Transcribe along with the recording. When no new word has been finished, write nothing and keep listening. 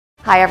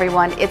Hi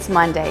everyone, it's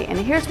Monday, and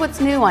here's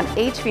what's new on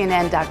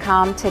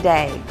HVNN.com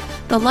today.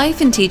 The life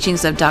and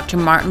teachings of Dr.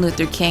 Martin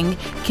Luther King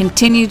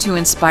continue to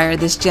inspire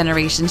this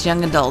generation's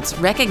young adults,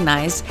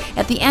 recognized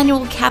at the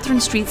annual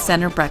Catherine Street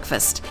Center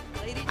breakfast.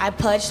 I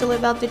pledge to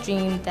live out the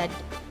dream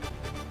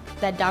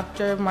that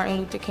Dr. Martin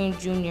Luther King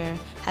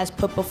Jr. has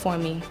put before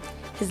me.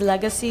 His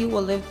legacy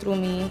will live through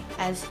me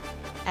as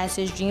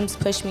his dreams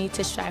push me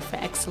to strive for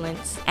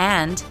excellence.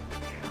 And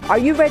are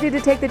you ready to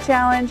take the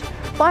challenge?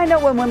 Find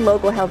out what one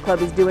local health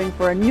club is doing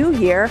for a new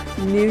year,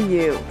 new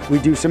you. We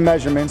do some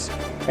measurements,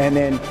 and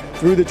then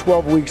through the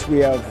 12 weeks we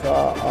have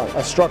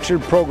a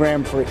structured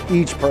program for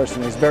each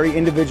person. It's very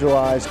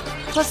individualized.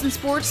 Plus in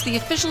sports, the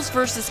Officials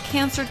vs.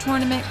 Cancer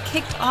tournament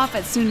kicked off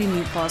at SUNY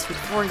New Paltz with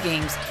 4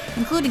 games,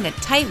 including a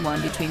tight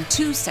one between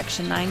 2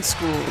 Section 9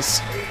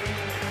 schools.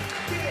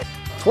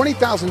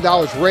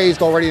 $20,000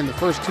 raised already in the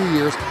first 2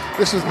 years.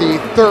 This is the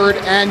 3rd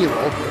annual,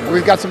 and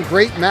we've got some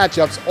great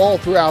matchups all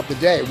throughout the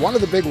day. One of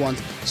the big ones,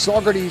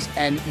 Saugerties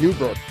and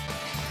Newbrook.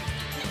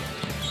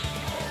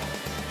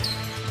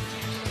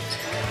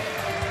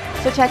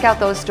 So check out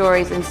those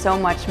stories and so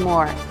much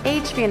more.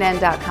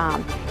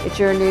 HVNN.com. It's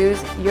your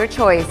news, your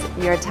choice,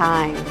 your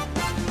time.